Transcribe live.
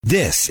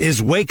This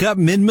is Wake Up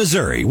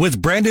Mid-Missouri with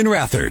Brandon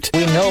Rathert.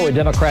 We know a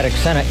Democratic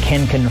Senate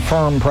can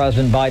confirm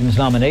President Biden's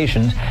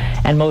nominations,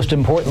 and most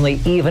importantly,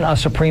 even a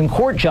Supreme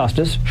Court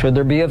justice should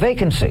there be a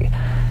vacancy.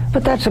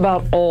 But that's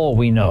about all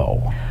we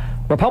know.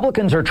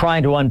 Republicans are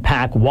trying to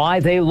unpack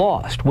why they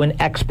lost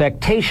when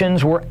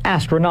expectations were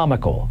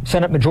astronomical.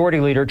 Senate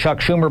Majority Leader Chuck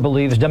Schumer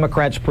believes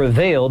Democrats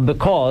prevailed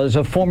because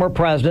of former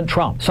President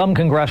Trump. Some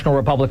congressional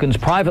Republicans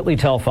privately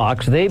tell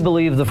Fox they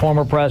believe the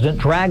former president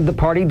dragged the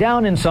party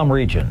down in some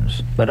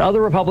regions. But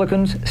other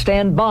Republicans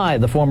stand by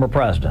the former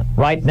president.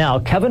 Right now,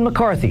 Kevin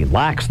McCarthy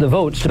lacks the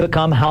votes to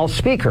become House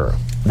Speaker.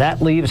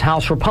 That leaves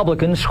House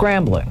Republicans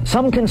scrambling.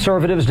 Some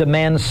conservatives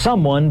demand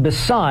someone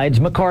besides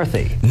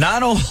McCarthy.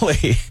 Not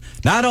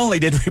only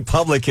did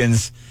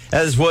Republicans,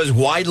 as was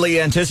widely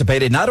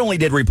anticipated, not only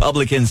did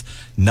Republicans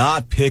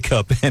not pick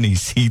up any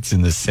seats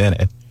in the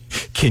Senate,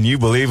 can you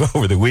believe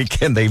over the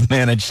weekend they've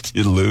managed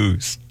to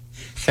lose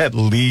at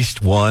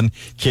least one?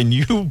 Can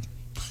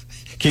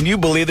you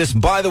believe this?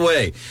 By the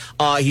way,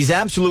 he's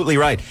absolutely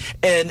right.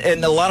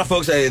 And a lot of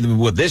folks say,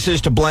 well, this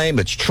is to blame.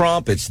 It's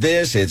Trump. It's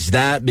this. It's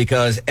that.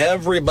 Because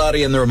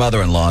everybody and their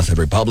mother-in-law said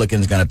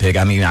Republicans going to pick.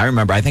 I mean, I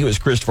remember, I think it was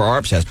Christopher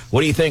Arp says,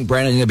 what do you think,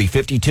 Brandon? Going to be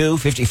 52,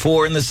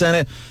 54 in the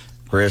Senate?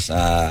 Chris,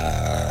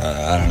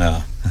 I don't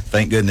know.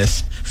 Thank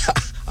goodness.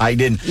 I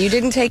didn't. You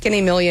didn't take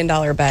any $1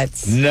 million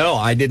bets. No,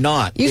 I did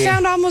not. You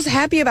sound almost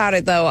happy about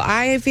it, though.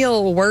 I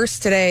feel worse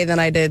today than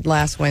I did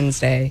last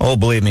Wednesday. Oh,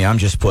 believe me, I'm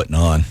just putting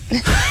on.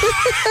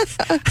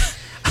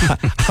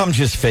 I'm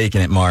just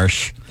faking it,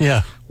 Marsh.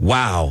 Yeah.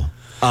 Wow.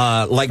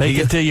 Fake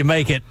it till you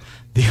make it.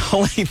 The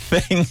only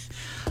thing...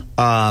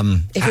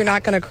 if you're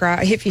not going to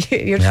cry, if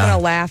you're just going to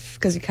laugh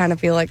because you kind of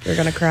feel like you're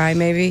going to cry,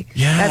 maybe.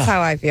 Yeah. That's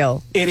how I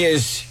feel.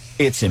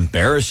 It's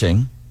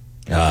embarrassing.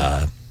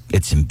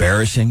 It's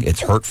embarrassing.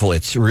 It's hurtful.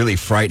 It's really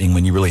frightening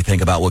when you really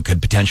think about what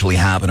could potentially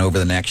happen over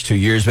the next 2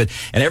 years. And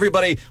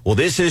everybody, well,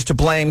 this is to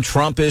blame.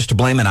 Trump is to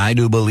blame. And I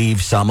do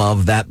believe some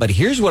of that. But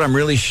here's what I'm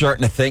really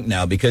starting to think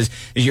now, because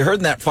as you heard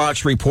in that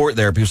Fox report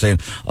there, people saying,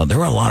 there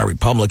were a lot of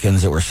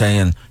Republicans that were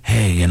saying,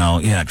 hey,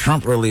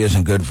 Trump really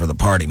isn't good for the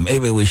party.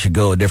 Maybe we should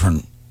go a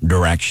different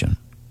direction.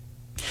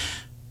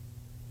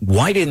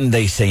 Why didn't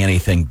they say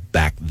anything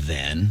back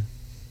then?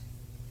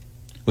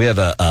 We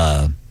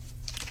have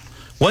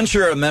once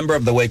you're a member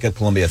of the Wake Up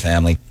Columbia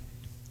family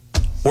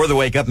or the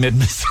Wake Up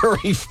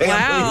Mid-Missouri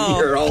family,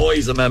 You're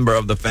always a member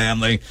of the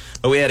family.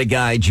 But we had a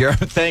guy,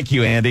 thank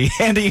you, Andy.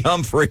 Andy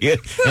Humphrey.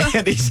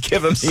 Andy's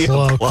giving me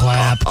slow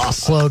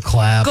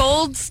clap.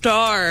 Gold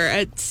star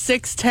at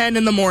 6:10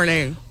 in the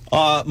morning.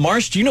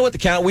 Marsh, do you know what the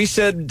count? We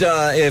said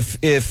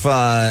if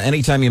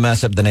anytime you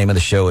mess up the name of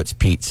the show, it's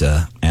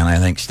pizza. And I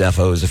think Steph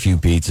owes a few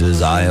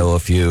pizzas. I owe a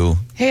few.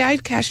 Hey, I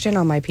cashed in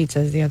on my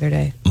pizzas the other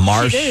day.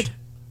 Marsh. She did.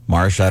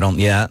 Marsh,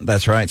 yeah,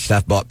 that's right.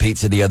 Steph bought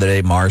pizza the other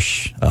day.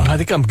 Marsh. I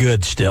think I'm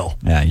good still.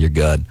 Yeah, you're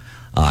good.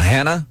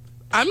 Hannah?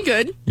 I'm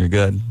good. You're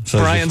good. So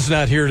Brian's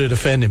not here to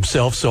defend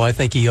himself, so I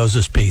think he owes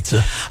us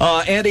pizza.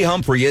 Andy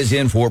Humphrey is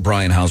in for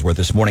Brian Hausworth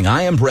this morning.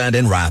 I am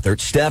Brandon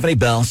Rathert. Stephanie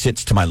Bell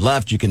sits to my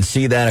left. You can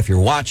see that if you're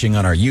watching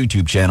on our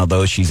YouTube channel,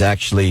 though. She's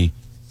actually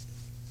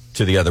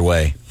to the other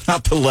way.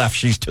 Not the left,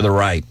 she's to the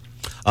right.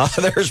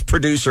 There's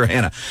producer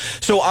Hannah.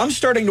 So I'm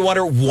starting to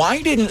wonder,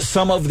 why didn't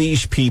some of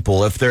these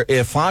people,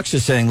 if Fox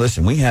is saying,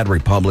 listen, we had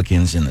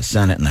Republicans in the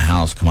Senate and the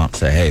House come up and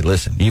say, hey,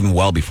 listen, even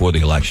well before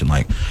the election,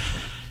 like,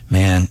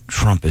 man,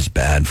 Trump is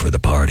bad for the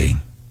party.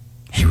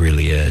 He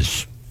really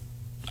is.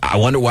 I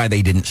wonder why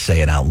they didn't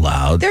say it out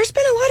loud. There's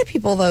been a lot of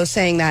people, though,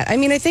 saying that. I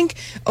mean, I think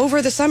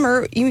over the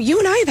summer, you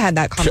and I have had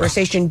that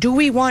conversation. Sure. Do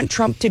we want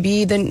Trump to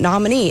be the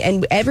nominee?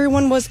 And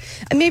everyone was,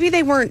 maybe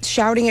they weren't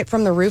shouting it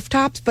from the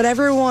rooftops, but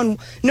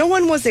no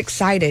one was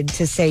excited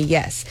to say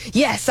yes.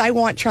 Yes, I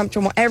want Trump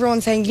to.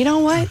 Everyone's saying, you know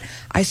what?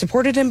 I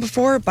supported him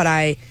before, but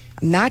I'm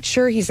not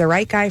sure he's the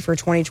right guy for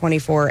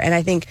 2024. And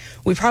I think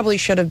we probably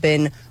should have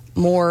been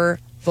more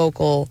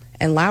vocal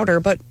and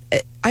louder, but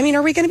I mean,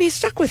 are we going to be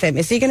stuck with him?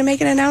 Is he going to make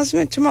an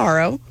announcement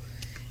tomorrow?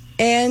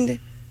 And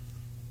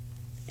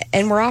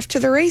we're off to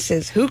the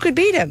races. Who could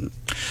beat him?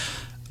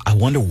 I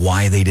wonder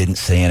why they didn't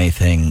say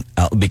anything,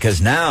 because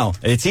now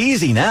it's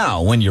easy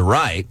now when you're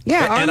right.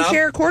 Yeah,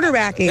 armchair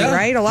quarterbacking,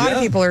 right? A lot of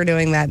people are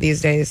doing that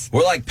these days.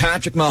 We're like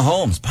Patrick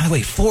Mahomes. By the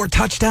way, 4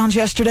 touchdowns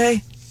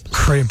yesterday.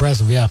 Pretty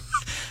impressive, yeah.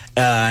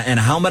 And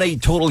how many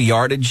total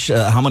yards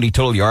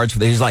for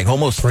these? Like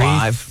almost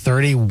 5.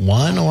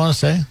 31, I want to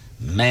say.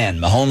 Man,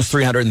 Mahomes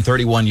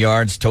 331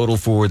 yards total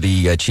for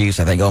the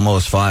Chiefs. I think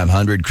almost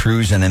 500,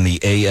 cruising in the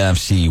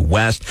AFC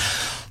West.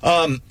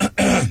 But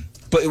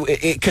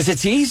because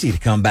it's easy to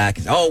come back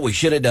and, we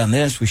should have done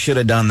this, we should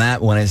have done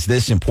that. When it's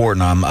this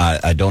important,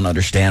 I don't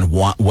understand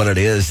what it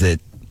is that,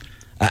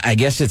 I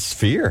guess it's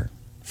fear.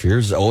 Fear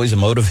is always a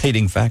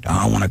motivating factor.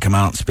 I don't want to come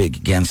out and speak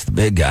against the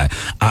big guy.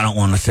 I don't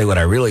want to say what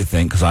I really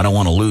think because I don't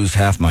want to lose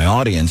half my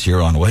audience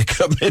here on Wake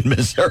Up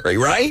Mid-Missouri,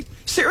 right?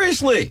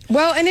 Seriously.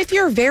 Well, and if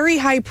you're very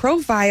high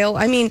profile,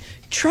 I mean,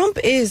 Trump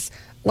is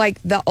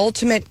like the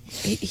ultimate,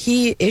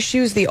 he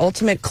issues the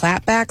ultimate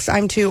clapbacks.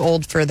 I'm too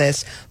old for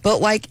this.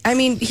 But like, I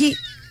mean,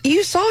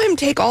 you saw him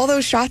take all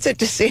those shots at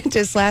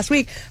DeSantis last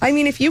week. I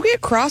mean, if you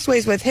get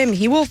crossways with him,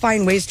 he will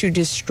find ways to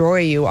destroy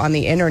you on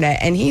the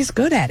internet, and he's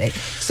good at it.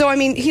 So, I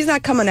mean, he's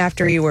not coming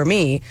after you or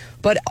me,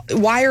 but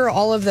why are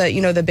all of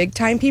the, the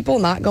big-time people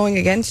not going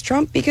against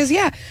Trump? Because,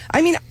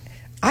 I mean,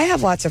 I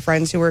have lots of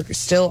friends who are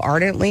still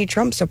ardently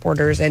Trump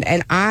supporters,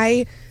 and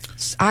I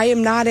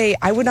am not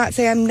I would not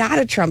say I'm not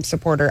a Trump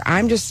supporter.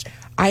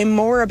 I'm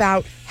more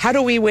about how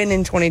do we win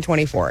in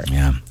 2024?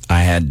 Yeah.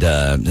 I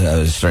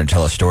was starting to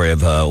tell a story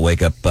of a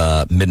Wake Up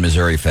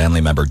Mid-Missouri family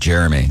member,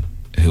 Jeremy,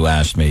 who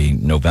asked me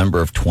November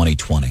of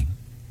 2020.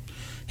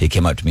 He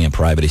came up to me in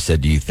private. He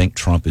said, "Do you think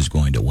Trump is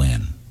going to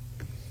win?"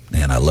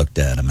 And I looked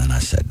at him and I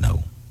said,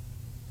 "No."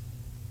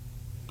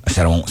 I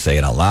said, I won't say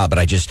it out loud, but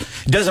it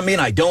doesn't mean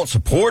I don't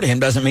support him.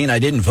 Doesn't mean I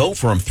didn't vote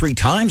for him 3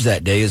 times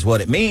that day is what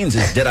it means.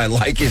 Is did I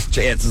like his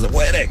chances of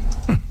winning?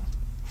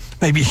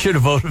 Maybe you should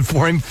have voted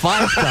for him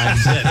 5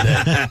 times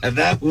that day.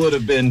 That would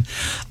have been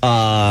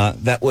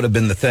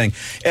the thing.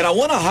 And I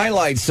want to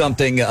highlight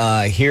something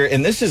here.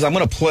 And I'm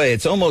going to play.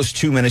 It's almost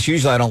 2 minutes.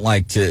 Usually I don't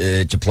like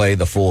to play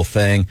the full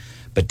thing.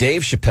 But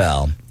Dave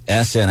Chappelle,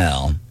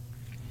 SNL,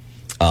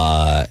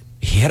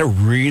 he had a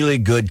really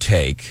good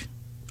take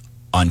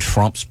on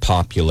Trump's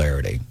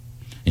popularity.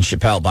 And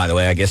Chappelle, by the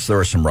way, I guess there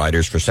were some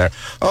writers for Saturday.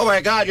 Oh, my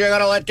God, you're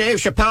going to let Dave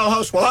Chappelle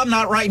host? Well, I'm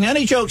not writing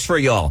any jokes for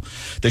y'all.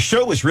 The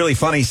show was really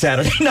funny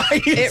Saturday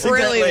night. It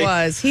really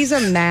was. He's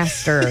a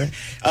master.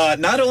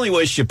 Not only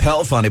was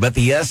Chappelle funny, but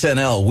the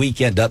SNL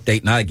Weekend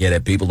Update, and I get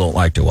it, people don't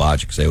like to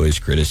watch because they always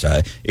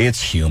criticize. It's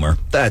humor.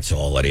 That's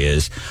all it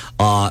is.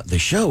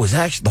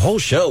 The whole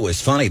show was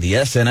funny. The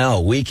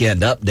SNL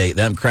Weekend Update,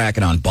 them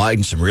cracking on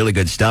Biden, some really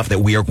good stuff that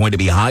we are going to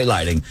be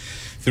highlighting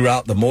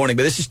throughout the morning.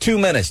 But this is 2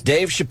 minutes.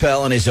 Dave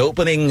Chappelle in his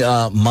opening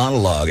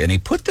monologue, and he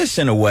put this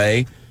in a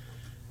way,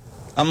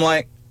 I'm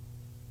like,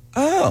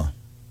 oh,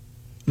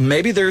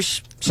 maybe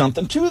there's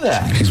something to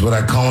that. He's what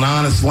I call an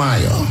honest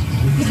liar.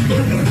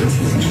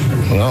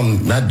 Well,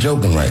 I'm not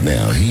joking right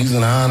now. He's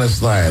an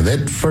honest liar.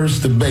 That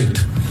first debate,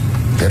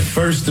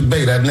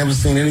 I've never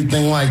seen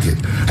anything like it.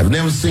 I've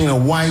never seen a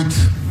white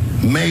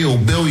male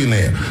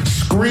billionaire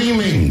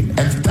screaming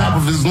at the top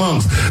of his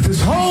lungs,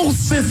 "This whole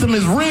system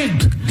is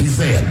rigged," he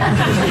said.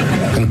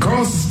 And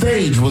across the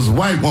stage was a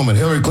white woman,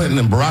 Hillary Clinton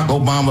and Barack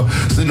Obama,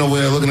 sitting over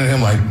there looking at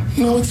him like,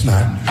 "No, it's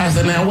not." I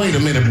said, "Now, wait a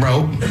minute,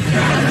 bro.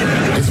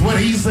 It's what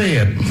he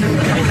said."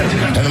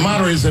 And the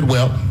moderator said,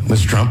 "Well,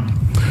 Mr. Trump,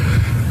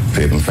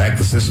 if in fact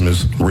the system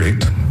is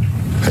rigged,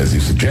 as you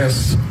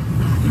suggest,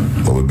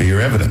 what would be your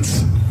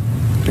evidence?" Do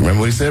you remember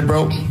what he said,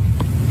 bro?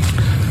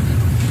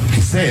 He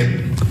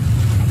said,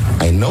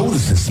 "I know the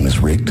system is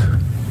rigged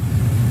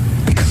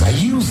because I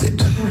use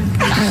it."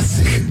 I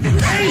said, damn.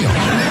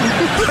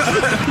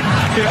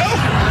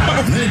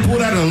 And then he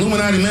pulled out an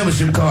Illuminati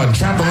membership card and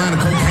chopped a line of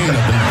cocaine up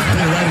and put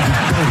it right into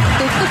the podium.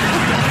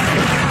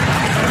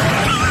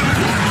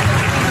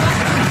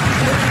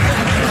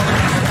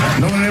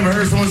 No one ever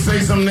heard someone say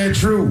something that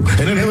true.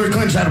 And then Hillary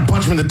Clinton tried to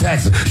punch him in the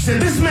taxes. She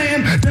said, "This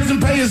man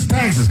doesn't pay his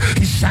taxes."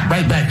 He shot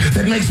right back.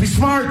 "That makes me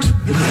smart."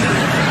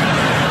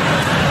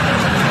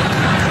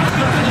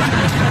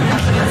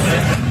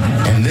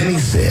 And then he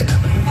said,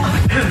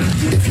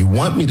 "If you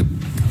want me to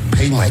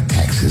pay my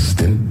taxes,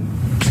 then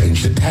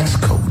change the tax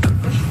code.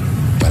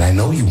 But I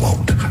know you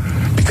won't,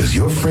 because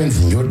your friends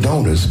and your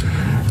donors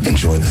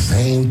enjoy the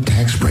same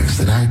tax breaks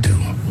that I do."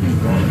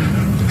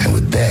 And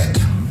with that,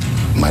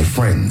 my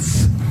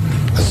friends,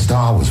 a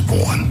star was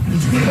born.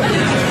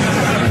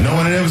 No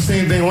one had ever seen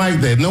anything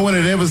like that. No one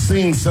had ever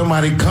seen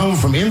somebody come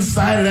from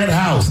inside of that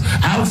house,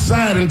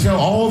 outside, and tell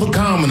all the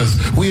commoners,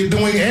 "We are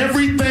doing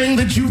everything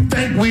that you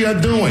think we are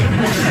doing,"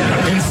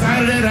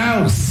 inside of that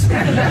house.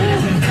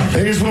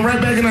 They just went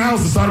right back in the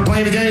house and started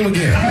playing the game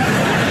again.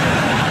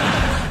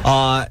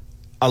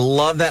 I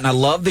love that, and I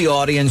love the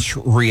audience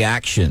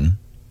reaction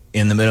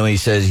in the middle. He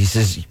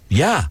says,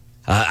 "Yeah,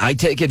 I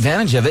take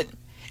advantage of it.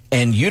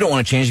 And you don't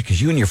want to change it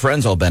because you and your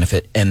friends all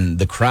benefit." And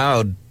the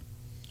crowd,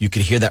 you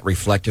could hear that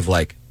reflective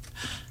like,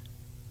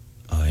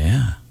 "Oh,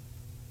 yeah,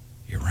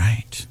 you're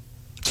right."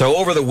 So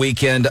over the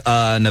weekend,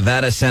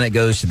 Nevada Senate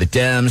goes to the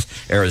Dems.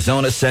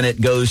 Arizona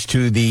Senate goes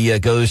to the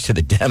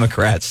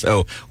Democrats.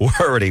 So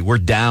we're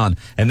down.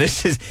 And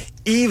this is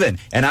even.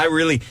 And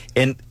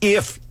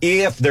if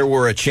there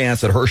were a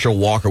chance that Herschel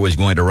Walker was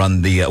going to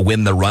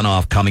win the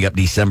runoff coming up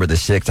December the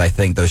 6th, I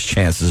think those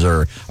chances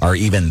are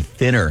even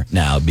thinner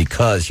now,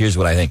 because here's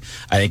what I think.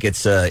 I think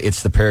it's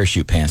the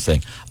parachute pants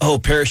thing. Oh,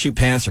 parachute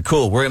pants are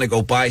cool. We're going to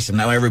go buy some.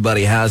 Now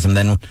everybody has them.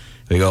 Then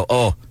we go,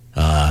 oh,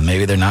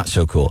 maybe they're not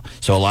so cool.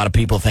 So a lot of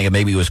people think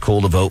maybe it was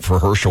cool to vote for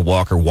Herschel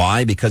Walker.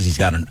 Why? Because he's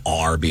got an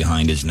R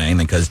behind his name,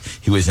 and because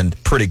he was a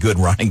pretty good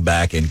running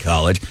back in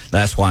college.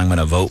 That's why I'm going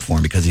to vote for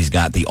him, because he's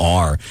got the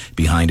R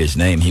behind his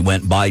name. He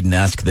went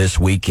Biden-esque this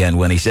weekend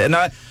when he said,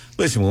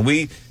 listen, when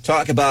we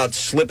talk about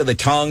slip of the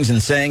tongues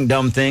and saying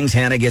dumb things,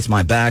 Hannah gets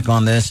my back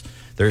on this.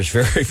 There's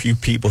very few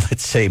people that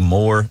say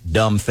more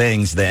dumb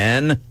things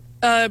than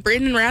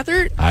Brandon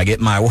Rathert. I get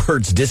my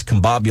words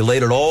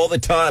discombobulated all the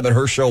time at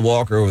Herschel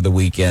Walker over the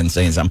weekend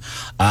saying something.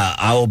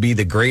 I will be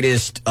the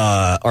greatest,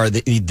 or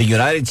the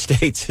United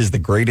States is the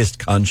greatest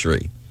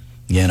country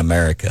in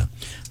America.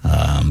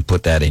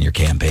 Put that in your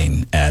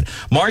campaign ad.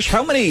 Marsh,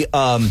 how many,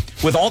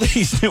 with all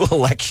these new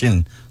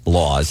election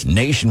laws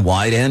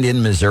nationwide and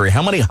in Missouri,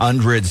 how many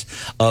hundreds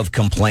of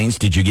complaints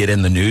did you get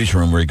in the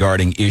newsroom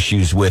regarding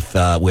issues with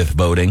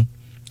voting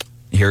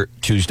here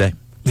Tuesday?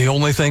 The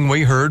only thing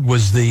we heard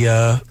was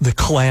the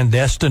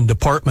clandestine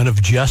Department of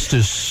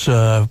Justice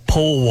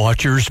poll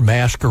watchers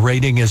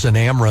masquerading as an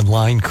Ameren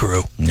line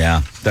crew.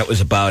 Yeah, that was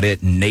about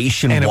it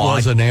nationwide. And it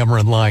was an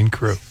Ameren line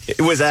crew.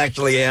 It was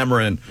actually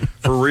Ameren,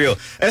 for real.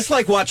 It's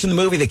like watching the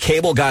movie The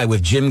Cable Guy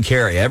with Jim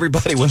Carrey.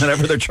 Everybody,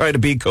 whenever they're trying to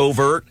be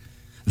covert,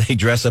 they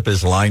dress up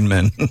as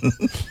linemen.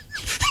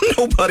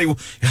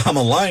 I'm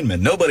a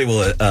lineman. Nobody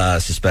will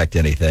suspect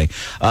anything.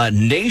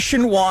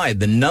 Nationwide,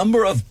 the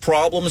number of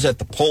problems at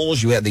the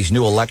polls. You had these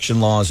new election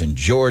laws in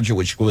Georgia,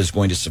 which was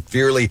going to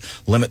severely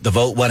limit the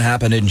vote. What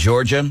happened in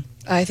Georgia?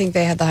 I think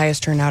they had the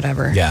highest turnout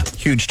ever. Yeah,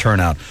 huge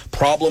turnout.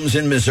 Problems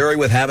in Missouri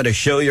with having to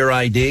show your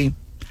ID?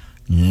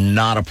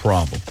 Not a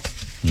problem.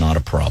 Not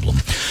a problem.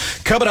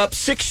 Coming up,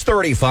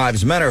 6:35.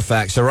 As a matter of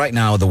fact, so right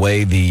now the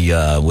way the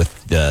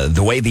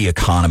way the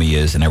economy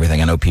is and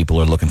everything, I know people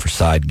are looking for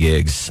side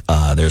gigs.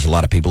 There's a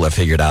lot of people that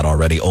figured out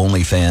already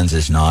OnlyFans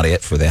is not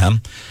it for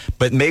them,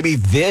 but maybe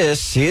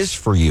this is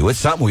for you. It's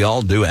something we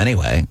all do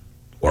anyway.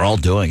 We're all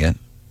doing it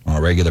on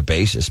a regular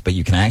basis, but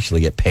you can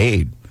actually get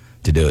paid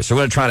to do it. So we're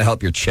going to try to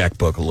help your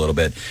checkbook a little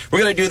bit. We're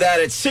going to do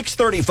that at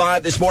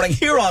 6:35 this morning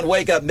here on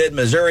Wake Up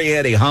Mid-Missouri.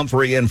 Eddie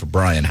Humphrey in for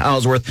Brian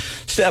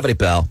Houseworth, Stephanie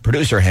Bell,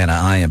 producer Hannah,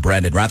 I am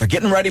Brandon Rather.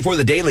 Getting ready for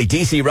the daily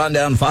DC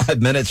Rundown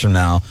 5 minutes from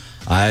now.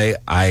 I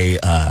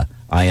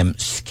am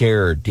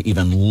scared to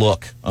even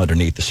look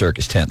underneath the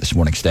circus tent this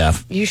morning,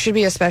 Steph. You should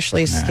be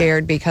especially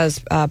scared because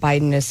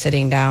Biden is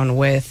sitting down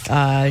with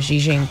Xi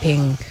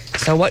Jinping.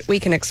 So what we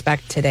can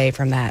expect today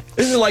from that.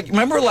 This is like,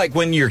 remember like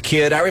when you're a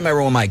kid? I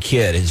remember when my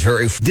kid is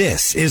very...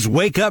 This is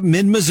Wake Up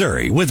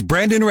Mid-Missouri with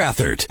Brandon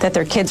Rathert. That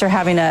their kids are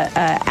having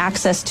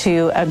access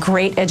to a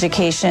great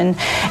education,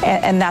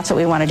 and that's what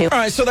we want to do. All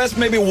right, so that's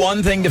maybe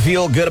one thing to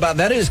feel good about.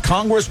 That is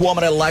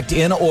Congresswoman-elect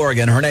in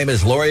Oregon. Her name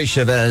is Lori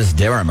Chavez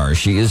Derrimer.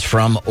 She is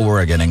from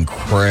Oregon,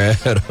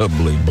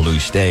 incredibly blue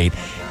state.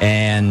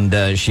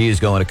 And she is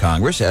going to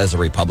Congress as a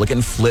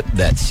Republican, flipped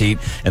that seat.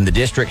 And the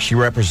district she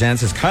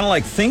represents is kind of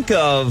like, think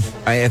of,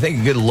 I think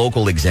a good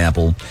local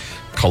example,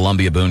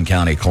 Columbia, Boone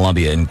County.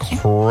 Columbia,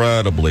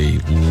 incredibly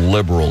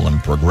liberal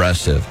and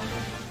progressive.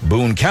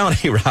 Boone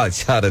County, right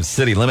outside of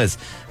city limits,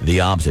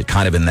 the opposite,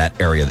 kind of in that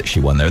area that she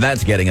won there.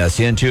 That's getting us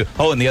into,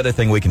 and the other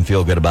thing we can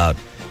feel good about,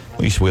 at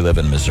least we live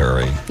in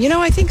Missouri. You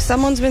know, I think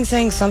someone's been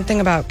saying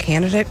something about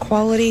candidate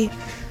quality.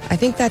 I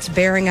think that's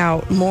bearing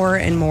out more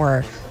and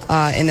more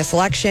in this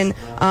election.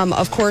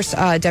 Of course,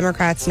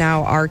 Democrats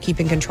now are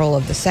keeping control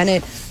of the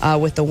Senate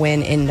with the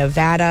win in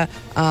Nevada.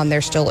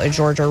 There's still a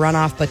Georgia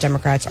runoff, but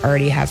Democrats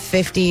already have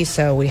 50,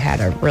 so we had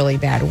a really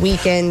bad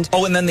weekend.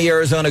 Oh, and then the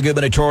Arizona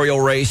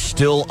gubernatorial race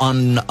still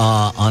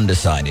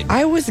undecided.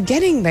 I was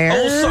getting there.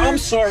 Oh, I'm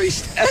sorry.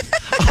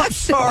 I'm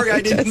sorry,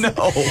 I didn't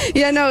know.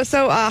 Yeah, no,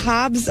 so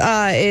Hobbs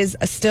is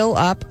still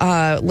up.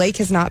 Lake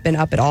has not been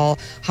up at all.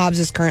 Hobbs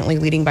is currently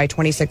leading by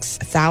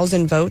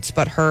 26,000 votes,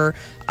 but her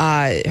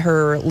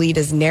lead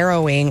is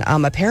narrowing.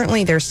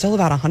 Apparently, there's still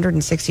about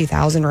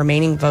 160,000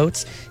 remaining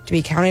votes to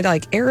be counted.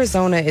 Like,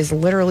 Arizona is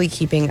literally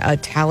keeping a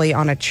tally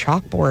on a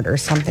chalkboard or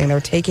something.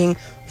 They're taking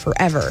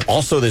forever.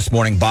 Also this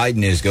morning,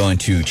 Biden is going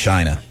to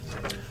China.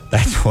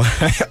 That's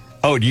what...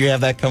 Oh, do you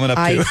have that coming up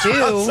too? I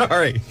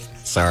do.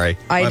 Sorry.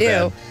 I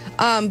do.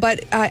 Bad.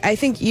 But I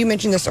think you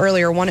mentioned this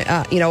earlier.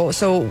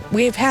 So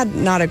we've had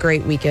not a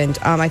great weekend.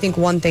 I think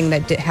one thing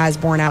that has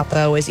borne out,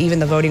 though, is even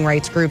the voting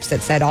rights groups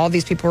that said all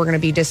these people were going to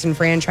be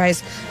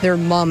disenfranchised, they're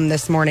mum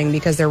this morning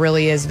because there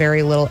really is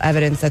very little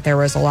evidence that there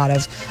was a lot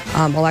of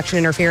election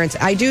interference.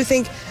 I do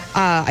think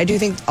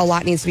a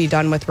lot needs to be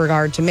done with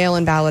regard to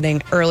mail-in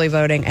balloting, early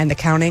voting, and the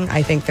counting.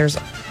 I think there's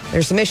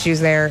some issues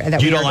there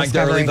that you don't like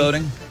the early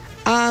voting.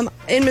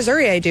 In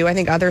Missouri, I do. I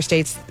think other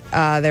states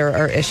there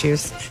are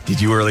issues. Did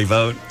you early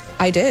vote?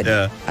 I did.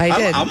 Yeah. I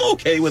did. I'm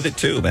okay with it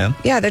too, man.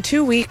 Yeah, the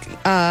 2-week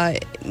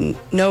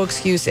no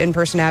excuse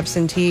in-person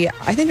absentee,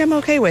 I think I'm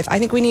okay with. I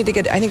think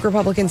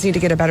Republicans need to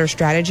get a better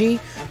strategy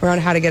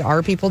around how to get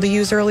our people to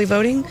use early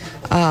voting.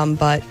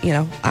 But,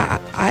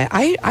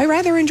 I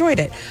rather enjoyed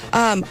it.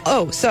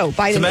 So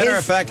Biden As a matter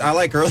of fact, I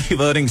like early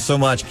voting so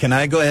much. Can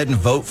I go ahead and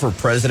vote for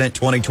President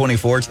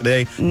 2024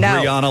 today? No.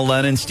 Breonna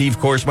Lennon, Steve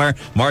Korsmeyer.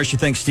 Marsh, you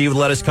think Steve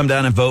will let us come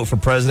down and vote for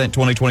President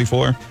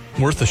 2024?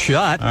 Worth a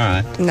shot. All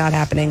right. Not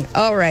happening.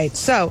 All right.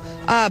 So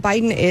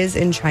Biden is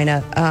in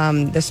China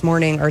this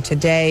morning or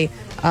today.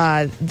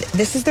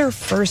 This is their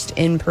first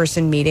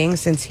in-person meeting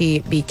since he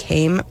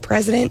became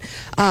president.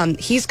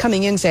 He's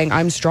coming in saying,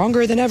 I'm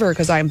stronger than ever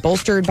because I'm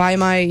bolstered by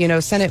my,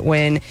 Senate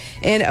win.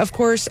 And of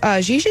course,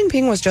 Xi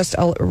Jinping was just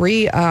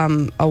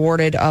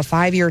awarded a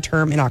 5-year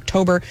term in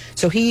October.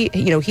 So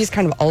he's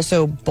kind of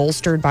also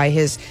bolstered by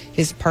his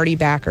party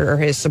backer or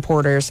his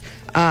supporters.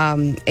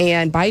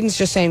 And Biden's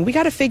just saying, we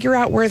got to figure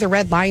out where the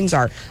red lines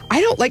are.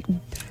 I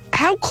don't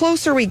how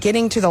close are we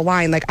getting to the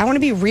line? I want to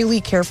be really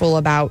careful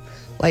about,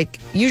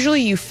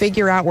 usually you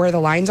figure out where the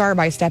lines are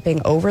by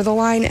stepping over the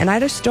line, and I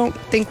just don't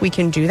think we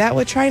can do that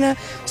with China.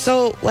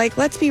 So,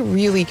 let's be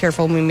really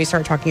careful when we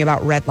start talking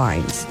about red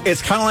lines.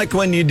 It's kind of like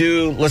when you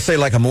do, let's say,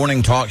 a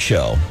morning talk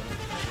show.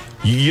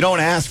 You don't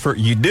ask for,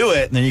 you do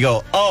it, and then you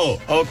go,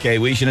 oh, okay,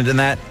 we should have done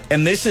that.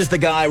 And this is the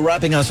guy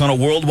repping us on a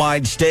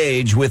worldwide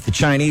stage with the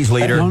Chinese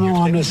leader. No,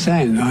 I'm just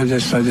saying. I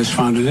just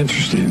found it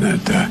interesting that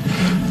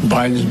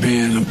Biden's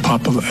being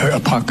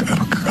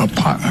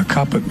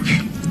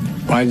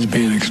Biden's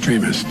being an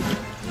extremist.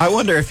 I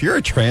wonder if you're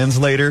a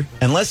translator,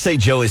 and let's say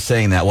Joe is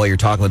saying that while you're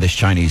talking with this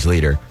Chinese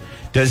leader,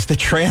 does the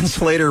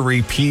translator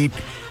repeat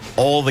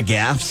all the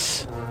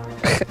gaffes?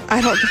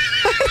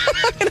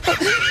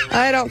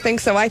 I don't think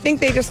so. I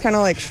think they just kind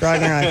of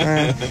shrug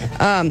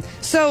and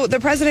so the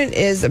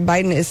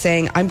Biden is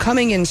saying, I'm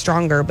coming in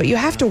stronger, but you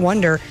have to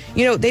wonder,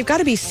 they've got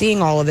to be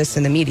seeing all of this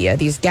in the media,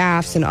 these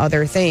gaffes and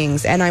other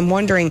things. And I'm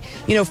wondering,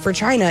 for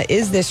China,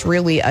 is this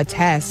really a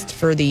test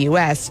for the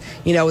U.S.?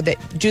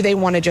 Do they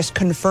want to just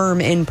confirm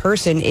in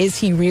person, is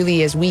he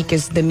really as weak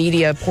as the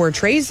media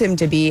portrays him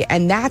to be?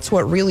 And that's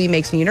what really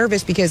makes me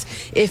nervous, because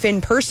if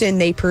in person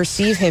they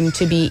perceive him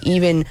to be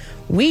even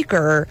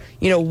weaker,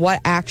 what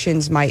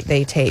actions might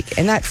they take?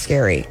 And that's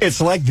scary.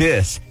 It's like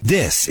this.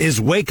 This is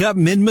Wake Up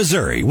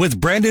Mid-Missouri with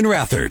Brandon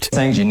Rathert.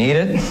 Things you need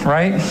it,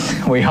 right?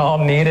 We all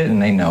need it,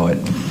 and they know it.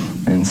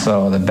 And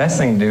so the best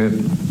thing to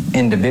do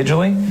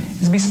individually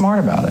is be smart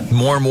about it.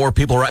 More and more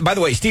people. By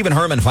the way, Stephen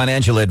Herman,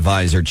 financial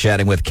advisor,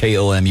 chatting with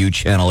KOMU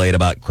Channel 8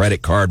 about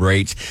credit card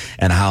rates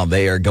and how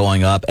they are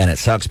going up. And it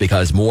sucks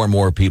because more and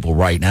more people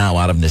right now,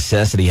 out of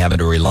necessity, having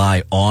to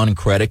rely on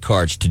credit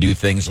cards to do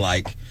things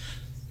like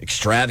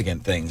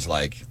extravagant things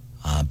like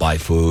buy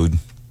food,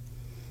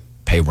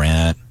 pay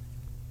rent,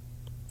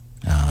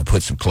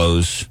 put some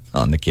clothes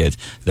on the kids.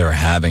 They're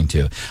having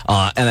to.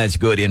 And that's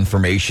good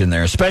information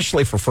there,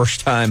 especially for first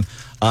time.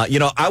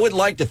 I would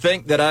like to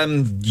think that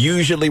I'm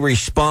usually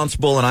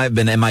responsible, and I've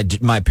been, and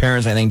my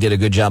parents, I think, did a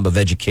good job of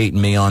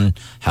educating me on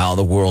how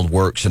the world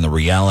works and the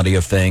reality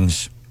of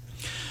things.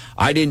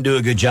 I didn't do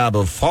a good job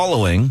of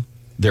following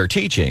their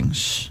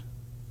teachings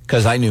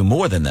because I knew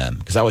more than them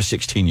because I was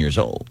 16 years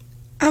old.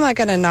 I'm not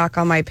going to knock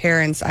on my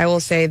parents. I will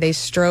say they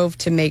strove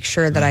to make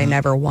sure that I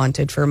never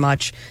wanted for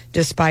much,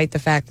 despite the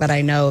fact that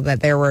I know that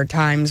there were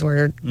times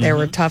where there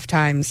were tough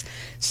times.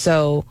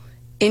 So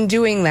in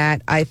doing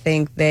that, I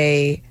think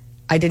I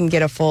didn't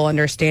get a full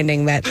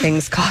understanding that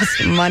things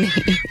cost money.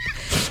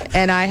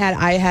 And I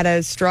had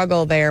a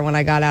struggle there when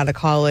I got out of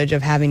college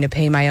of having to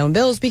pay my own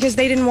bills because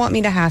they didn't want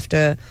me to have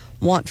to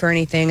want for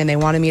anything, and they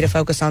wanted me to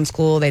focus on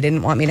school. They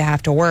didn't want me to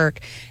have to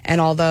work.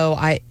 And although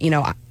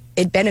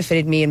it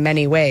benefited me in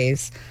many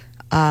ways,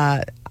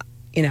 Yeah.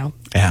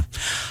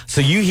 So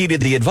you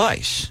heeded the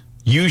advice,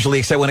 usually,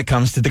 except when it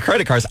comes to the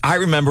credit cards. I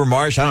remember,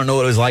 Marsh, I don't know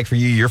what it was like for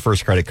you, your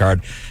first credit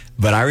card,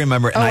 but I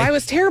remember. I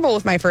was terrible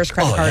with my first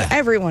credit card. Yeah.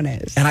 Everyone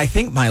is. And I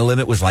think my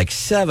limit was like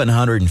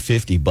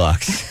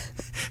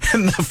 $750.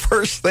 And the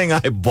first thing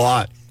I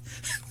bought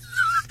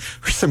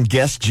were some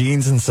Guess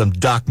jeans and some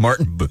Doc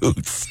Marten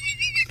boots.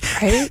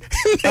 Right?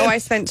 I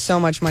spent so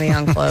much money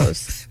on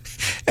clothes.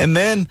 And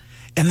then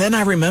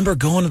I remember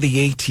going to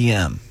the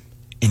ATM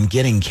and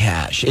getting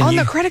cash. And on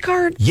the credit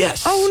card?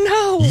 Yes.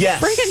 Oh, no. Yes.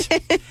 Bring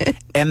it in.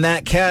 And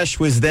that cash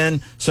was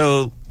then,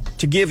 so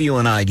to give you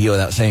an idea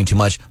without saying too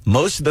much,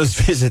 most of those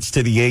visits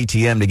to the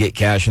ATM to get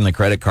cash in the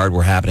credit card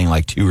were happening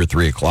like 2 or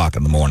 3 o'clock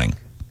in the morning.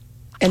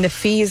 And the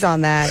fees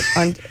on that,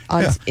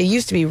 it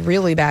used to be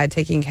really bad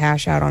taking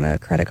cash out on a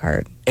credit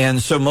card.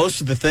 And so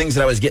most of the things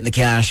that I was getting the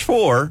cash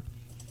for,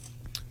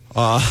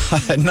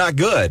 not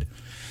good.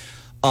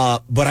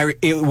 But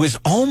it was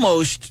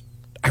almost,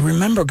 I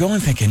remember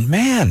going thinking,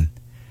 man,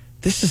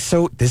 this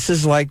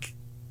is like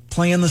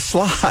playing the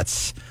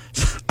slots.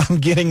 I'm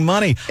getting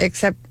money.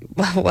 Except,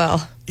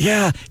 well.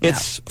 Yeah,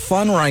 it's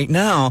fun right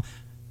now.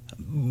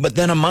 But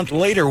then a month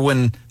later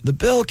when the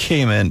bill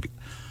came in,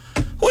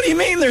 what do you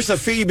mean there's a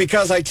fee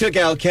because I took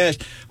out cash?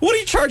 What are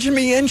you charging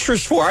me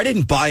interest for? I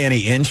didn't buy any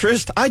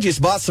interest. I just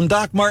bought some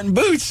Doc Marten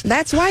boots.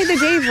 That's why the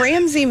Dave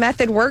Ramsey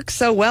method works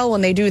so well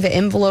when they do the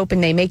envelope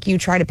and they make you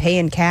try to pay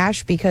in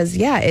cash because,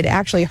 it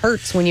actually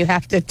hurts when you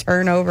have to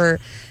turn over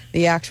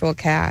the actual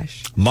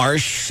cash.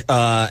 Marsh,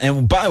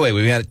 and by the way,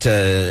 we've got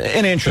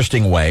an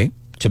interesting way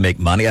to make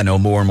money. I know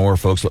more and more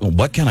folks,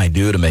 what can I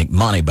do to make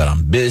money? But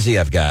I'm busy.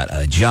 I've got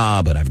a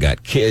job, and I've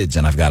got kids,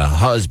 and I've got a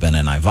husband,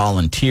 and I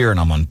volunteer, and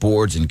I'm on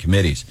boards and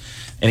committees.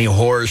 Any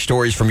horror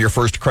stories from your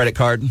first credit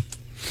card?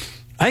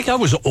 I think I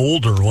was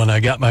older when I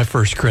got my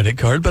first credit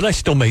card, but I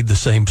still made the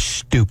same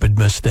stupid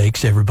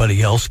mistakes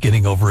everybody else,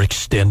 getting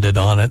overextended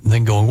on it and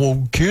then going,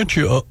 well, can't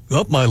you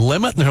up my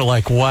limit? And they're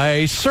like,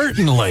 why,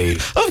 certainly.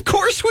 Of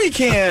course we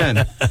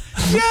can.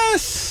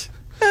 Yes,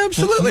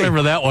 absolutely. I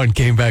remember that one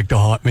came back to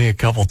haunt me a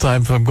couple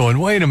times. I'm going,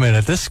 wait a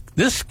minute,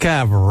 this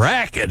kind of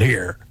racket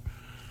here.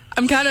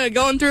 I'm kind of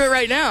going through it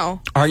right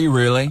now. Are you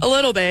really? A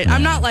little bit. Yeah.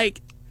 I'm not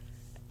like,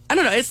 I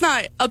don't know, it's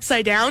not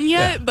upside down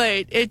yet,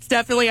 but it's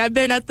definitely, I've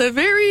been at the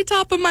very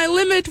top of my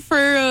limit for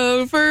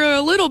a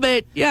little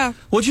bit, yeah.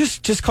 Well,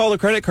 just call the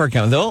credit card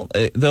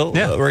company. They'll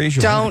raise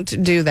your limit.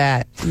 Don't do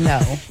that.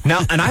 No.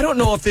 Now, and I don't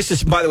know if this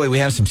is, by the way, we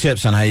have some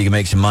tips on how you can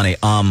make some money.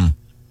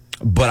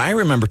 But I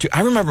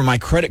remember my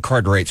credit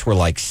card rates were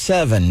like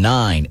 7,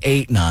 9,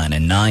 8, 9,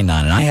 and 9,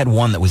 9. And I had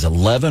one that was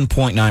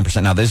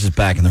 11.9%. Now, this is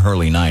back in the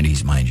early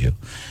 90s, mind you.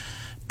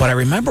 But I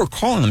remember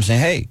calling them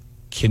saying, hey,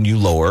 can you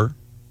lower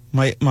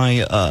my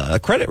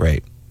credit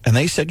rate? And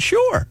they said,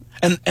 sure.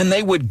 And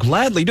they would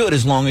gladly do it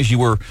as long as you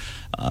were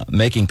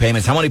making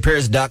payments. How many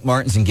pairs of Doc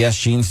Martens and Guess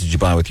jeans did you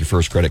buy with your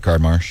first credit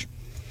card, Marsh?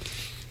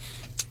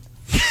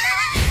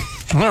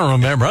 I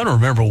don't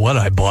remember what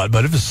I bought,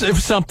 but it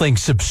was something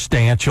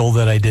substantial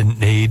that I didn't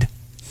need.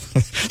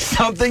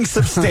 Something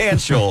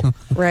substantial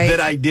Right. that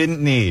I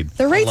didn't need.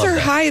 The rates are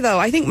high, though.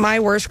 I think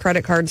my worst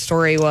credit card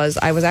story was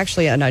I was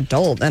actually an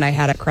adult and I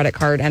had a credit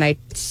card and I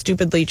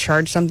stupidly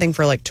charged something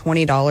for like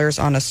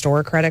 $20 on a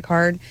store credit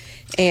card.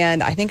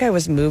 And I think I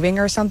was moving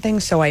or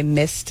something, so I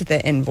missed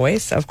the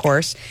invoice, of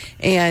course.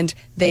 And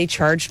they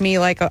charged me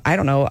like,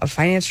 a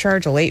finance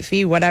charge, a late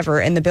fee,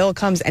 whatever. And the bill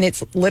comes and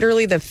it's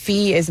literally the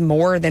fee is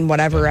more than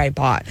whatever I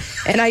bought.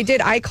 And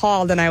I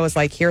called and I was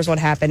like, here's what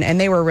happened. And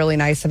they were really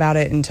nice about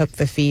it and took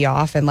the fee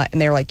off. And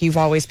they were like, you've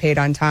always paid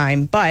on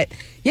time. But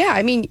yeah,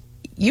 I mean,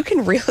 you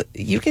can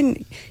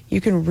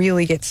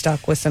really get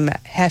stuck with some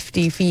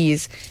hefty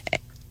fees.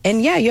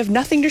 And yeah, you have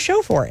nothing to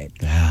show for it.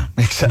 Yeah.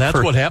 And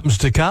that's what happens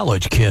to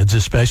college kids,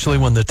 especially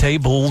when the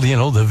table,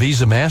 the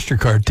Visa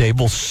MasterCard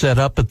table set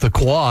up at the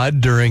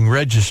Quad during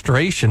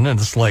registration. And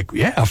it's like,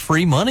 yeah,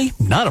 free money,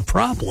 not a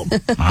problem.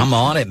 I'm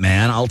on it,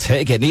 man. I'll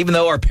take it. And even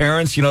though our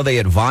parents, they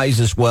advise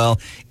us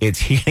well, it's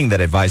hearing that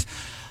advice.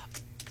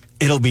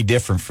 It'll be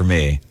different for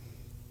me.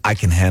 I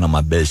can handle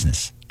my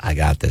business. I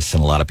got this,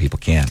 and a lot of people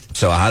can't.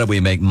 So how do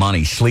we make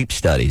money? Sleep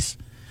studies.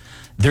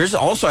 There's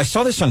also, I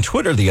saw this on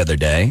Twitter the other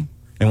day.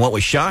 And what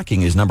was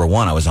shocking is, number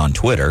one, I was on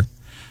Twitter.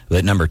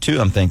 But number two,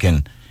 I'm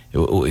thinking,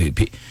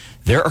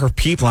 there are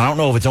people, I don't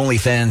know if it's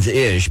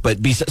OnlyFans-ish, but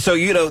so,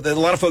 a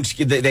lot of folks,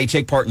 they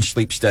take part in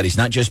sleep studies,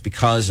 not just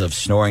because of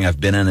snoring.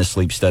 I've been in a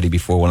sleep study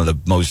before, one of the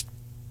most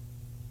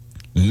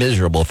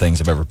miserable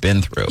things I've ever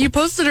been through. You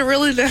posted a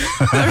really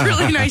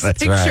nice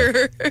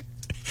picture. Right.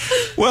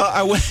 Well,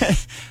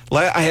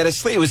 I had a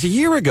sleep. It was a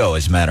year ago,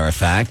 as a matter of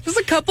fact. It was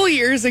a couple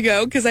years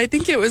ago, because I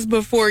think it was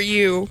before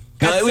you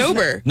got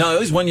sober. No, it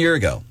was 1 year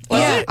ago.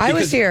 Yeah, I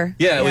was here.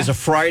 Yeah, it was a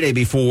Friday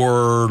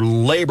before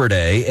Labor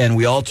Day, and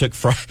we all took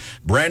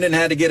Brandon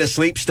had to get a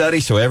sleep study,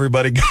 so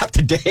everybody got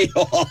the day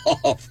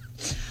off.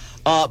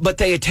 But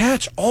they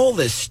attach all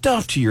this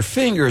stuff to your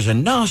fingers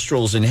and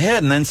nostrils and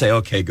head and then say,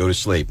 okay, go to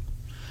sleep.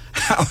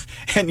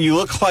 And you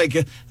look like,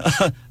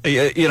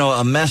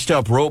 a messed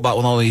up robot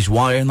with all these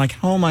wires. And like,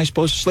 how am I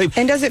supposed to sleep?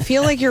 And does it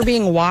feel like you're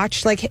being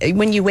watched? Like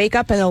when you wake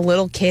up and a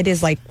little kid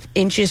is like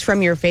inches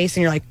from your face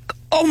and you're like,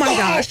 oh my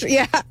gosh.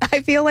 Yeah,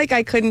 I feel like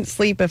I couldn't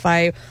sleep if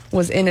I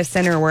was in a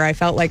center where I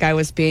felt like I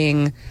was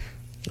being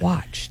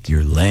watched.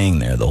 You're laying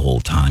there the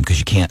whole time because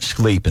you can't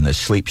sleep in the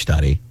sleep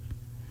study.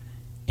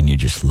 And you're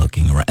just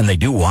looking around. And they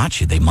do watch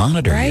you. They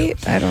monitor you.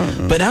 I don't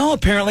know. But now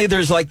apparently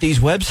there's like these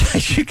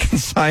websites you can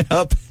sign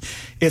up.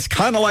 It's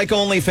kind of like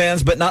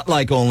OnlyFans, but not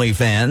like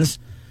OnlyFans.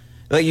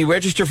 Like you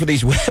register for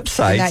these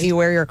websites. And that you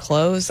wear your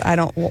clothes. I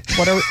don't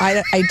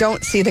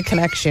see the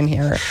connection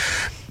here.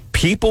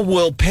 People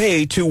will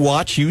pay to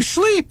watch you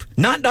sleep.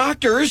 Not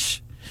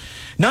doctors,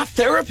 not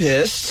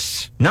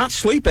therapists, not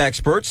sleep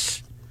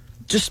experts,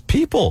 just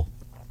people.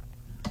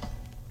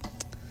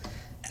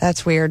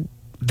 That's weird.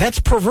 That's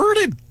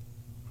perverted.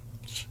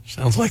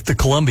 Sounds like the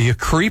Columbia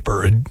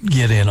Creeper would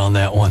get in on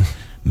that one.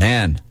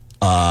 Man,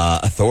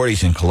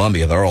 authorities in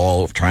Columbia, they're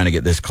all trying to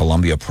get this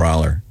Columbia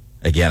Prowler.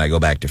 Again, I go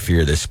back to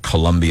fear this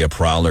Columbia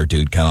Prowler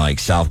dude, kind of like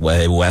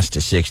southwest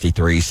of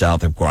 63,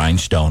 south of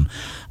Grindstone.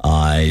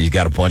 He's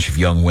got a bunch of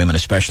young women,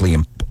 especially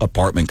in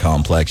apartment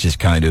complexes,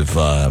 kind of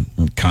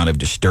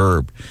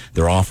disturbed.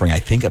 They're offering, I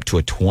think, up to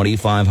a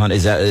 $2,500.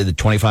 Is that the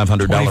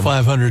 $2,500?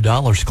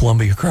 $2,500,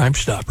 Columbia Crime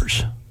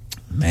Stoppers.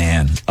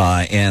 Man,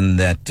 and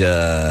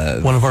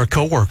that... one of our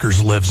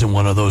coworkers lives in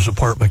one of those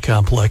apartment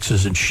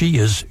complexes, and she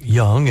is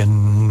young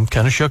and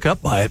kind of shook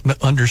up by it,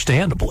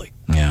 understandably.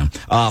 Yeah.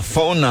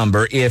 Phone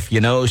number, if you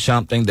know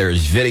something,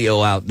 there's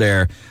video out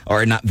there,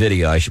 or not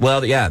video.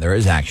 There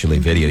is actually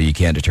video. You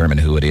can't determine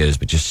who it is,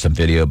 but just some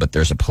video. But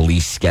there's a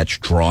police sketch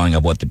drawing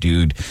of what the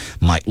dude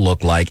might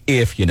look like.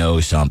 If you know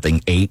something,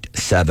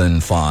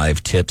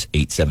 875-TIPS,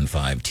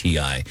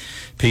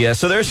 875-TIPS.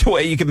 So there's a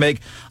way you can make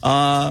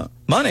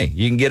money.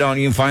 You can get on,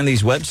 you can find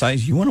these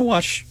websites. You want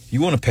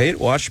to pay to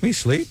watch me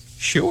sleep?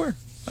 Sure.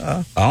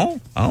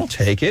 I'll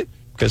take it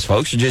because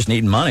folks are just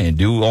needing money and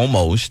do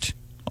almost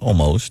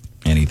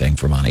anything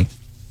for money.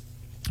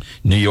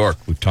 New York,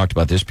 we've talked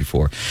about this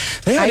before.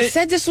 I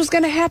said this was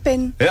going to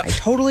happen. Yep. I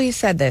totally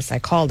said this. I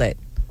called it.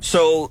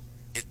 So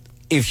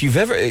if you've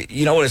ever,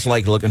 you know what it's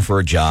like looking for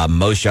a job.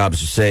 Most jobs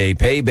say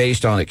pay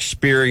based on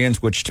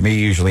experience, which to me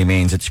usually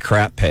means it's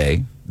crap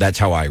pay. That's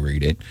how I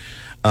read it.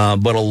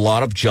 But a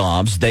lot of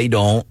jobs, they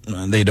don't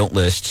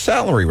list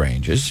salary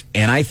ranges.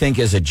 And I think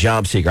as a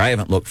job seeker, I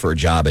haven't looked for a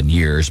job in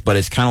years, but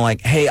it's kind of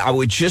like, hey, I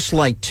would just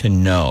like to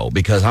know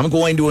because I'm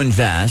going to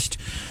invest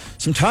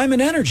some time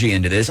and energy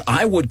into this.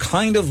 I would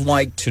kind of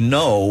like to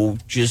know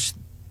just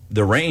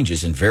the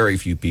ranges, and very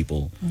few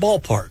people.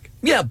 Ballpark.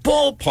 Yeah,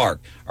 ballpark.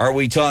 Are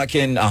we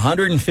talking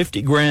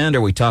 150 grand?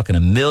 Are we talking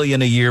 $1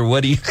 million a year?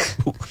 What do you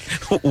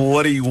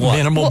want?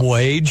 Minimum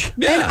wage.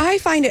 Yeah. And I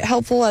find it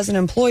helpful as an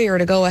employer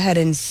to go ahead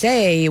and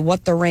say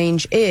what the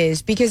range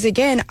is because,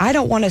 again, I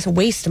don't want to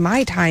waste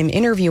my time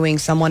interviewing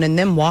someone and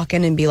then walk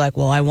in and be like,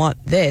 well, I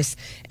want this,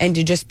 and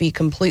to just be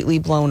completely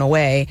blown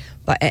away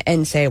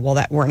and say, well,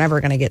 that we're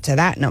never going to get to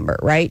that number,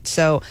 right?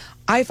 So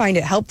I find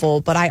it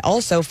helpful, but I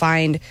also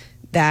find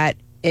that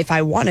if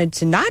I wanted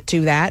to not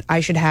do that, I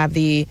should have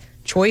the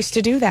choice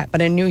to do that.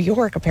 But in New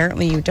York,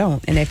 apparently you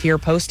don't. And if you're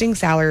posting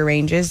salary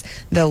ranges,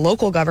 the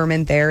local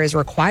government there is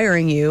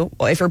requiring you,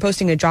 well, if you're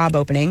posting a job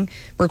opening,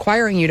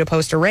 requiring you to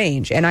post a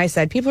range. And I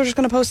said, people are just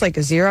going to post like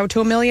 $0 to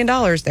 $1 million.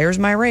 There's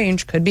my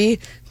range. Could be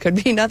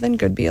nothing,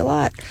 could be a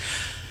lot.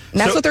 And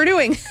that's what they're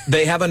doing.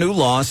 They have a new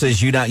law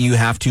says you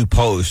have to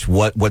post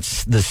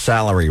what's the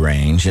salary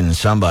range, and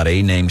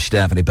somebody named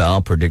Stephanie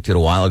Bell predicted a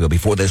while ago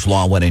before this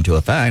law went into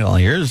effect. Well,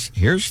 here's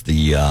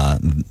the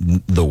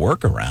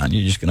workaround.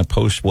 You're just going to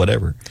post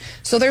whatever.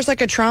 So there's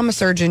like a trauma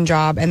surgeon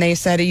job, and they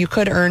said you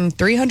could earn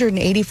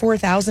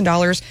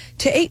 $384,000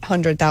 to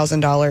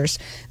 $800,000.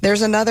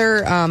 There's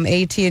another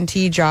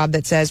AT&T job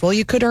that says, well,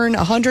 you could earn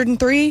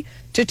 $103,000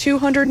 to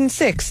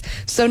 $206,000.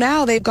 So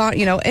now they've got,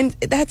 and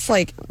that's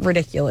like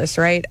ridiculous,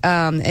 right?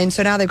 And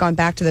so now they've gone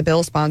back to the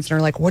bill sponsor and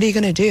are like, what are you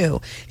going to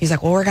do? He's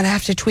like, well, we're going to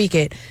have to tweak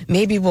it.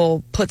 Maybe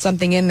we'll put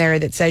something in there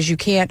that says you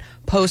can't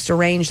post a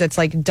range that's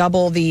like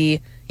double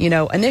the,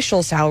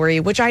 initial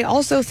salary, which I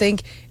also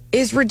think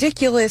is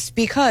ridiculous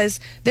because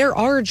there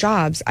are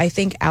jobs, I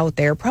think, out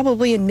there,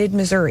 probably in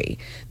mid-Missouri,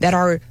 that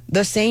are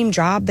the same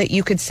job that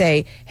you could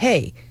say,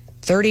 hey,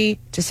 $30,000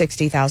 to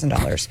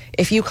 $60,000.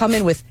 If you come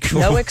in with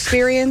no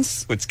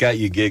experience, what's got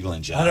you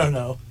giggling, John? I don't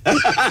know.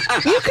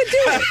 You could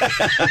do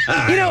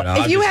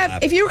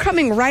it. If you're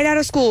coming right out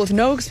of school with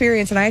no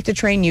experience and I have to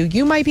train you,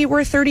 you might be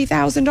worth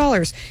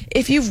 $30,000.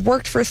 If you've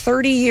worked for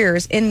 30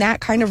 years in that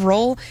kind of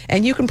role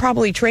and you can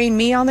probably train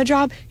me on the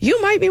job,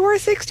 you might be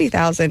worth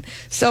 $60,000.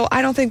 So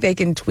I don't think they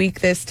can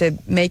tweak this to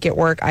make it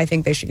work. I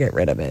think they should get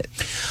rid of it.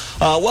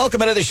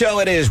 Welcome into the show.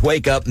 It is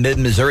Wake Up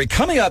Mid-Missouri.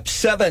 Coming up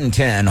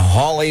 7:10,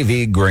 Hawley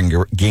v.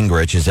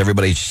 Gingrich, as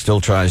everybody still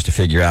tries to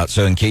figure out.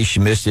 So in case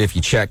you missed it, if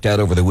you checked out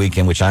over the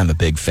weekend, which I'm a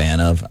big fan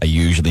of, I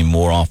usually,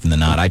 more often than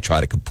not, I try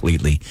to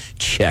completely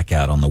check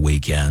out on the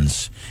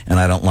weekends. And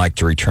I don't like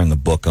to return the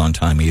book on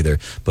time either.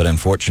 But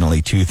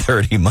unfortunately,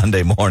 2:30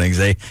 Monday mornings,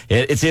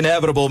 it's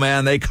inevitable,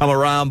 man. They come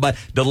around. But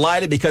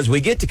delighted because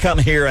we get to come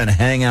here and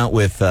hang out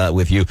with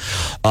you.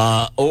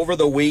 Over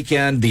the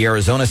weekend, the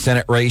Arizona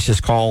Senate race is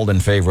called in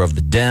favor of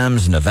the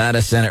Dems.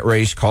 Nevada Senate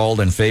race called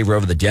in favor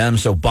of the Dems.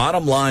 So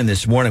bottom line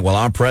this morning, while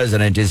our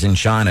president is in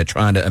China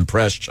trying to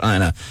impress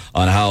China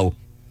on how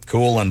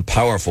cool and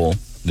powerful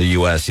the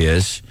U.S.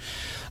 is,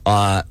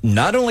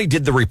 not only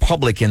did the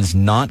Republicans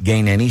not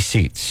gain any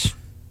seats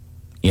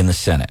in the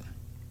Senate,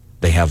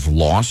 they have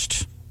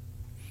lost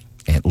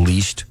at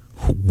least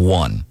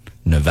one.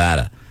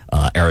 Nevada,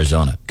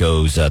 Arizona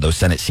goes, those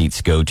Senate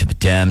seats go to the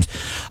Dems.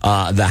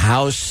 The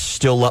House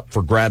still up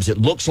for grabs. It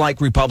looks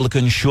like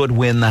Republicans should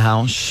win the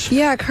House.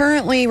 Yeah,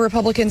 currently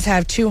Republicans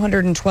have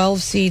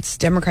 212 seats.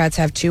 Democrats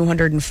have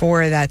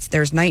 204.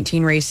 There's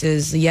 19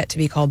 races yet to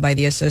be called by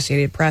the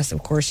Associated Press.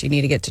 Of course, you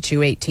need to get to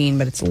 218,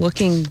 but it's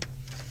looking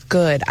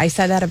good. I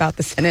said that about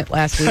the Senate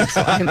last week,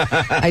 so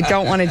I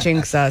don't want to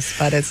jinx us,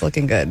 but it's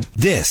looking good.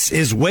 This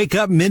is Wake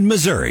Up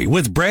Mid-Missouri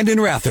with Brandon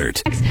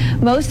Rathert.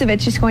 Most of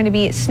it's just going to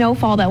be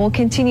snowfall that will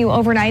continue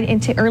overnight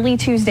into early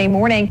Tuesday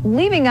morning,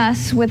 leaving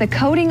us with a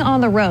coating on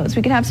the roads.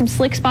 We could have some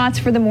slick spots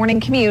for the morning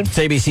commute. It's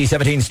ABC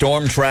 17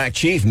 Storm Track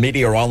Chief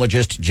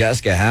Meteorologist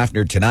Jessica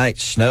Hafner. Tonight,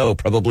 snow,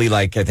 probably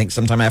I think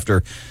sometime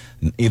after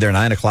either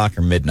 9 o'clock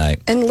or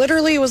midnight. And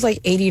literally it was like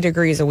 80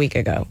 degrees a week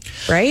ago,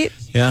 right?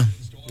 Yeah.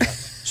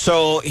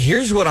 So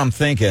here's what I'm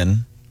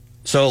thinking.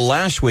 So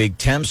last week,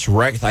 temps,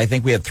 I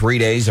think we had 3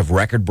 days of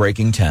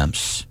record-breaking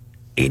temps,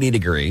 80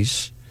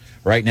 degrees.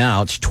 Right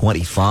now, it's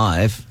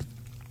 25.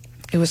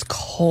 It was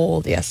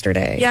cold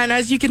yesterday. Yeah, and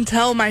as you can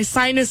tell, my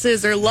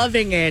sinuses are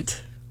loving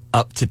it.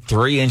 Up to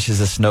 3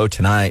 inches of snow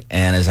tonight.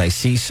 And as I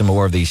see some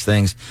more of these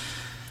things,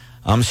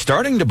 I'm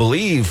starting to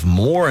believe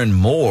more and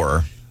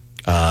more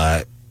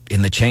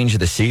in the change of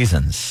the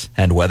seasons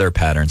and weather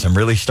patterns. I'm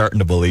really starting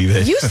to believe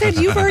it. You said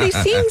you've already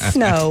seen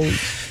snow.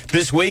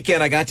 This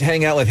weekend, I got to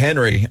hang out with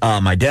Henry,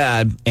 my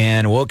dad,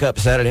 and woke up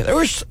Saturday. There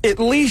was at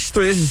least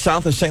this is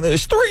south of St.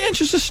 Louis, 3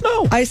 inches of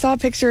snow. I saw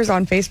pictures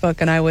on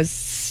Facebook, and I was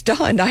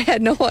stunned. I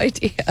had no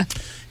idea.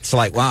 It's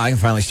like, wow, I can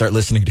finally start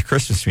listening to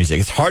Christmas music.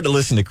 It's hard to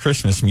listen to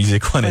Christmas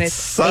music when it's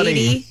sunny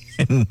 80.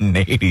 and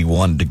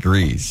 81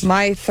 degrees.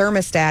 My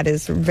thermostat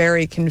is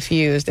very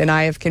confused, and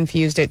I have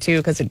confused it too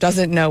because it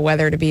doesn't know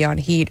whether to be on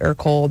heat or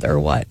cold or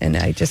what, and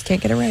I just can't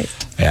get it right.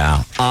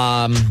 Yeah.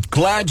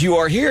 Glad you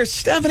are here.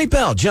 Stephanie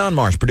Bell, John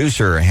Marsh,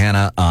 producer,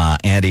 Hannah,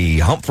 Andy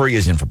Humphrey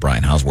is in for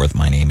Brian Houseworth.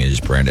 My name is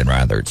Brandon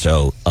Rathert.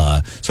 So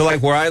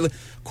like where I live,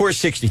 of course,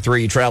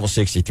 63, travel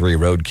 63,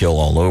 roadkill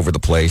all over the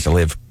place. I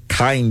live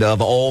kind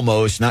of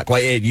almost, not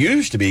quite. It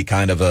used to be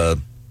kind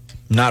of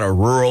not a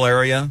rural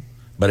area,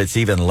 but it's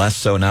even less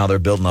so now. They're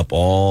building up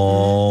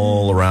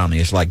all around me.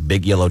 It's like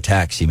Big Yellow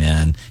Taxi,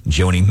 man.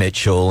 Joni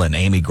Mitchell and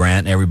Amy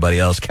Grant and everybody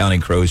else,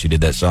 Counting Crows, who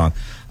did that song.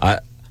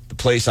 The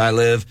place I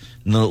live,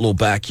 in a little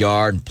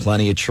backyard,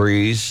 plenty of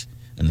trees.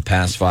 In the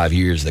past 5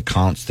 years, the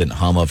constant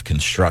hum of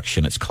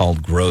construction. It's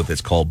called growth.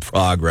 It's called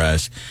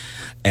progress.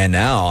 And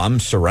now I'm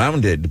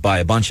surrounded by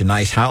a bunch of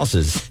nice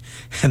houses.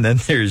 And then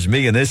there's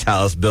me in this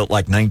house built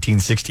like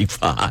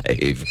 1965.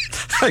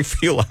 I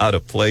feel out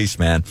of place,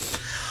 man.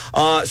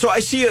 So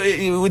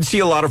you would see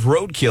a lot of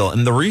roadkill.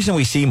 And the reason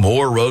we see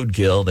more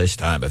roadkill this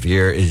time of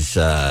year is,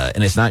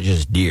 and it's not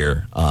just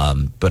deer,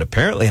 but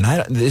apparently, and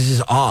this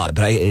is odd,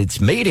 but it's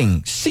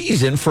mating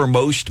season for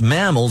most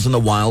mammals in the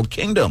wild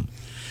kingdom.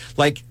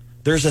 Like,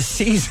 there's a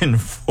season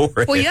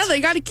for it. Well, yeah,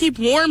 they got to keep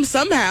warm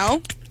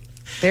somehow.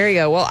 There you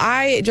go. Well,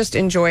 I just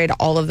enjoyed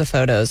all of the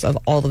photos of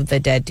all of the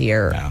dead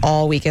deer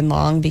all weekend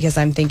long because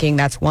I'm thinking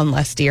that's one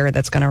less deer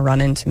that's going to run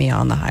into me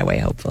on the highway,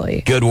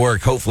 hopefully. Good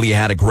work. Hopefully you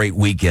had a great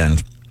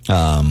weekend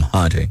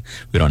hunting.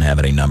 We don't have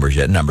any numbers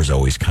yet. Numbers are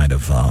always kind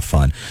of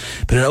fun.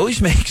 But it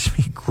always makes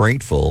me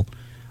grateful.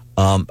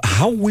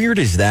 How weird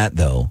is that,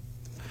 though?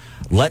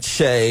 Let's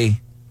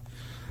say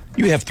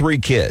you have 3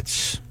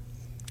 kids,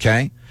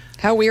 okay?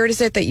 How weird is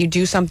it that you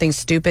do something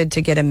stupid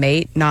to get a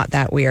mate? Not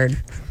that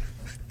weird.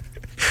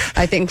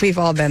 I think we've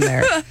all been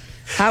there.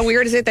 How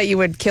weird is it that you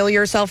would kill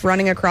yourself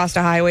running across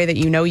a highway that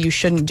you know you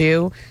shouldn't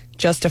do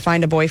just to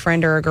find a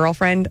boyfriend or a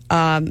girlfriend?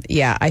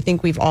 Yeah, I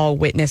think we've all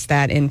witnessed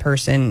that in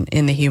person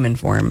in the human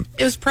form.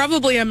 It was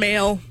probably a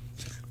male.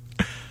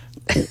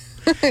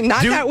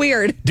 Not that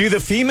weird. Do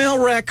the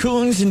female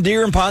raccoons and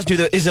deer and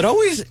possums, is it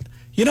always,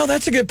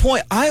 that's a good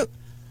point.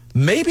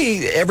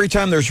 Maybe every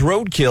time there's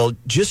roadkill,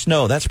 just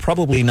know that's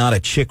probably not a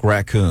chick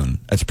raccoon.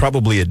 That's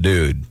probably a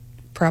dude.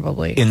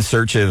 Probably. In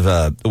search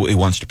of, he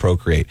wants to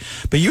procreate.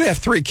 But you have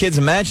 3 kids.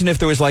 Imagine if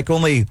there was like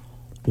only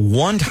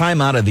one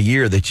time out of the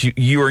year that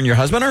you and your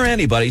husband or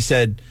anybody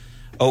said,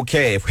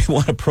 okay, if we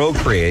want to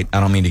procreate, I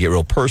don't mean to get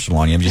real personal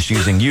on you. I'm just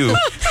using you.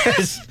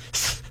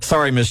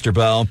 Sorry, Mr.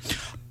 Bell.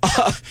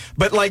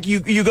 But like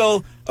you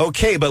go,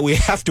 okay, but we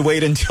have to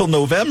wait until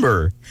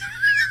November.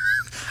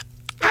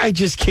 I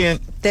just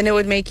can't. Then it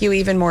would make you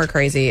even more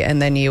crazy,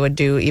 and then you would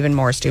do even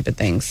more stupid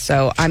things.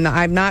 So I'm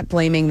not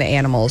blaming the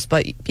animals,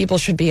 but people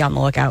should be on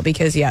the lookout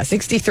because,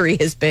 63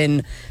 has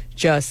been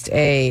just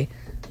a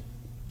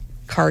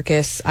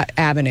carcass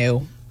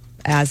avenue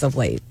as of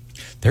late.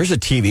 There's a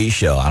TV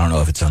show. I don't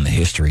know if it's on the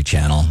History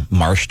Channel.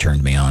 Marsh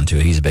turned me on to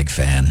it. He's a big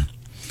fan.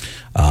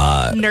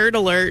 Nerd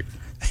alert.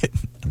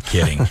 I'm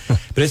kidding.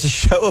 But it's a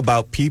show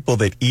about people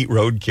that eat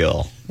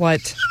roadkill.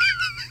 What?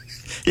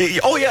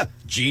 Oh, yeah.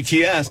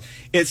 GTS.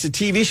 It's a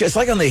TV show. It's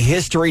like on the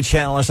History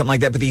Channel or something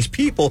like that. But these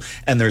people,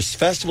 and there's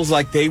festivals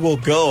like they will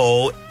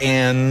go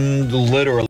and literally